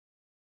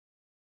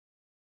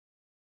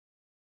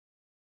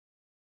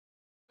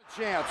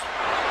Chance.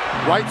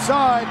 Right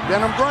side,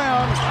 Denham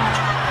Brown.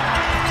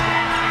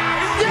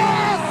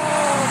 Yes!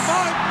 Oh,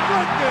 my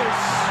goodness!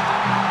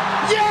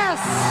 Yes!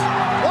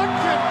 What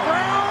can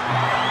Brown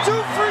do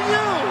for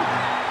you?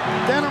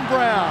 Denham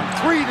Brown,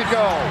 3 to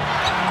go.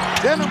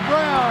 Denham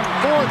Brown,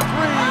 4-3.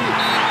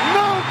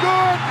 No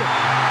good!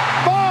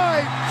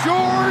 By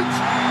George,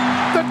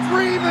 the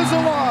dream is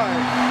alive.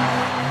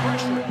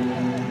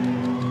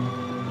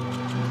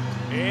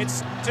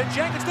 It's to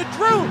Jenkins, to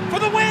Drew for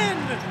the win!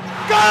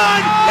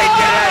 Good! He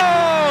did it!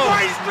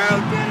 Bryce Drew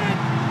did it!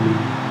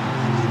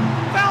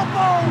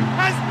 Valpo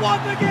has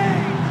won the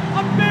game!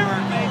 A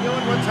miracle! They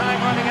doing with time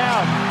running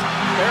out.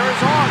 There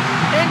is on.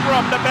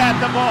 Ingram to bat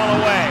the ball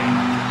away.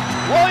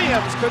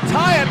 Williams could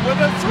tie it with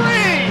a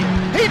 3.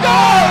 He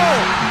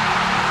goes!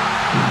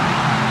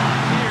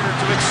 Here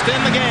to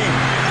extend the game.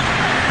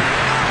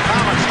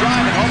 Collins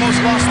driving, almost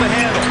lost the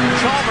handle.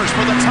 Chalmers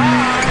for the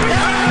tie.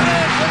 Got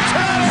it for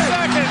 10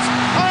 seconds.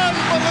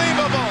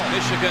 Unbelievable.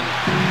 Michigan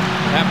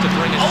have to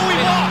bring it. Oh, he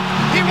walked.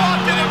 He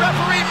walked and the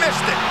referee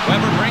missed it.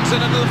 Weber brings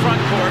it into the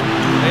front court.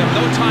 They have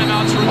no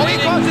timeouts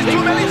remaining. Oh, he causes too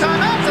many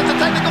timeouts. That's a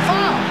technical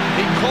foul.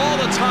 He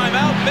called a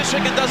timeout.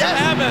 Michigan doesn't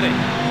have any.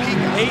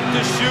 8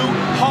 to shoot.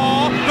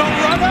 Hall, the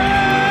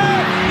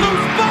runner!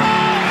 Loose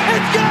ball!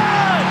 It's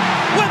good!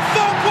 With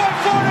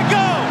 4.4 to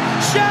go.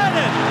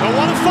 Shannon. Don't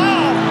want to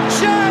foul.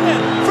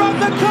 Shannon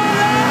from the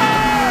corner.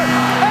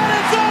 And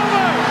it's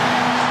over.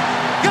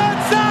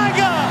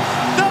 Gonzaga.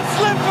 The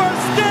slipper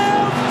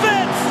still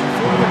fits.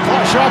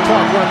 Shot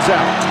clock runs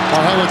out.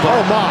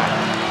 Oh my.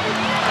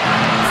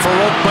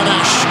 Farouk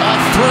Banesh, a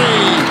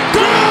 3.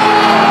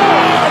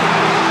 Good!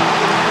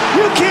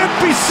 You can't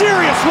be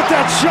serious with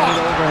that shot.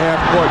 Over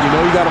half court, you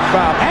know you got a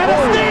foul. And a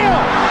steal.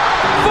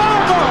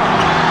 Farmer.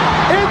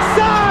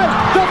 Inside.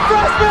 The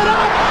freshman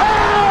up.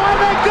 Oh, and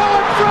they go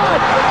in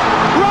front.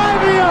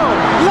 Rivio.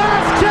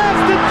 Last chance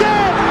to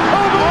dead.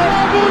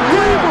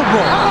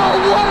 Unbelievable. Oh,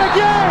 what a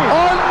game.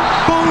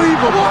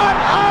 Unbelievable. What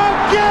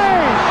a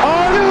game.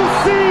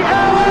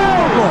 UCLA.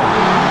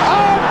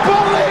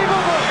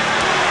 Unbelievable.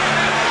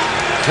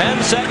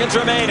 10 seconds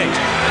remaining.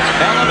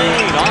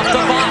 Elamine off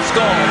to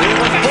Bosco. He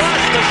was blessed.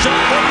 The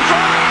shot wouldn't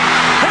drop.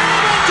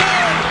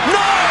 Hamilton! No!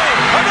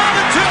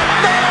 Another 2!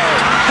 No!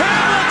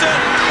 Hamilton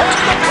on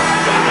the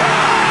buzzer!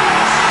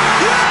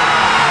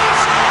 Yes!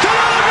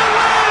 Columbia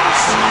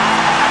wins!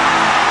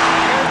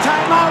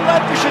 Timeout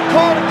left. You should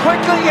call it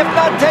quickly. If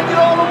not, take it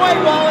all away,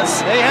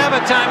 Wallace. They have a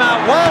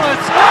timeout.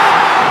 Wallace.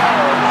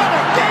 Oh, what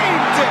a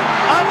game, Dick.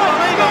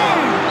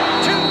 Unbelievable.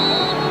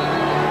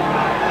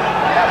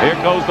 Here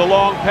goes the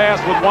long pass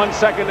with 1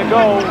 second to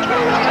go.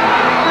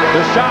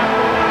 The shot.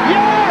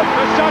 Yes!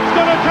 The shot's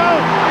gonna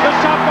count. The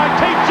shot by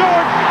Tate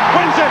George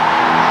wins it.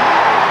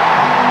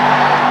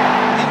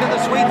 Into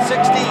the Sweet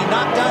 16.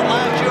 Knocked out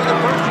last year in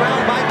the first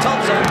round by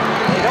Tulsa.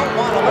 They don't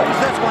want to lose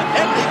this one.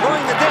 Edley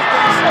going the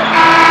distance.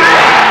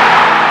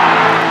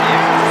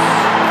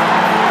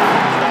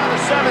 Down to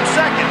 7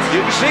 seconds.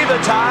 You can see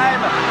the time.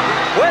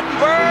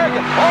 Wittenberg.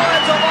 Oh,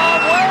 that's a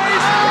long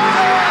ways.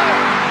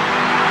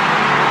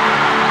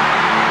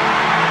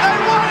 They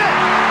won it.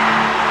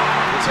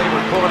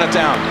 Hayward pulling it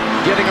down.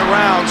 Getting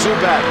around.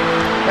 Zubat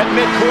at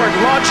midcourt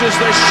launches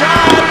the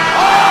shot.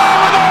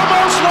 Oh, it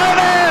almost went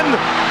in.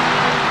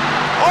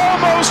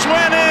 Almost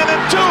went in. And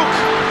Duke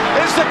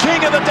is the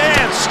king of the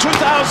dance.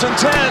 2010.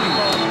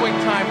 Quick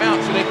timeout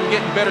so they can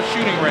get in better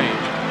shooting range.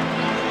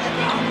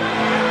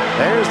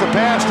 There's the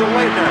pass to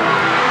Leitner.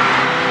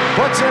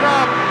 Puts it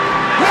up.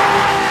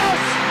 Yes!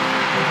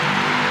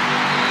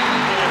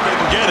 They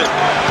can get it.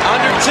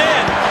 Under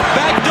 10.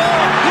 Back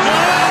door.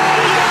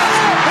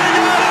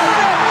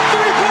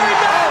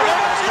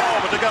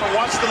 But they got to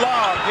watch the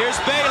lob. Here's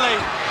Bailey.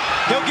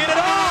 He'll get it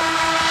off.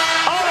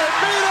 Oh, they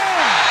beat him.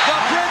 The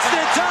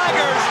Princeton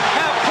Tigers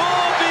have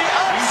pulled the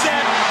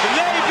upset.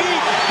 They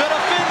beat the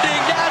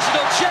defending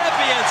national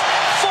champions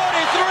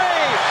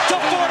 43 to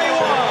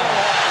 41.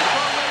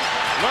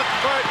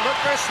 Look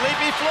for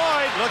Sleepy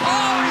Floyd. Looking.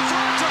 Oh, he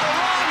took to the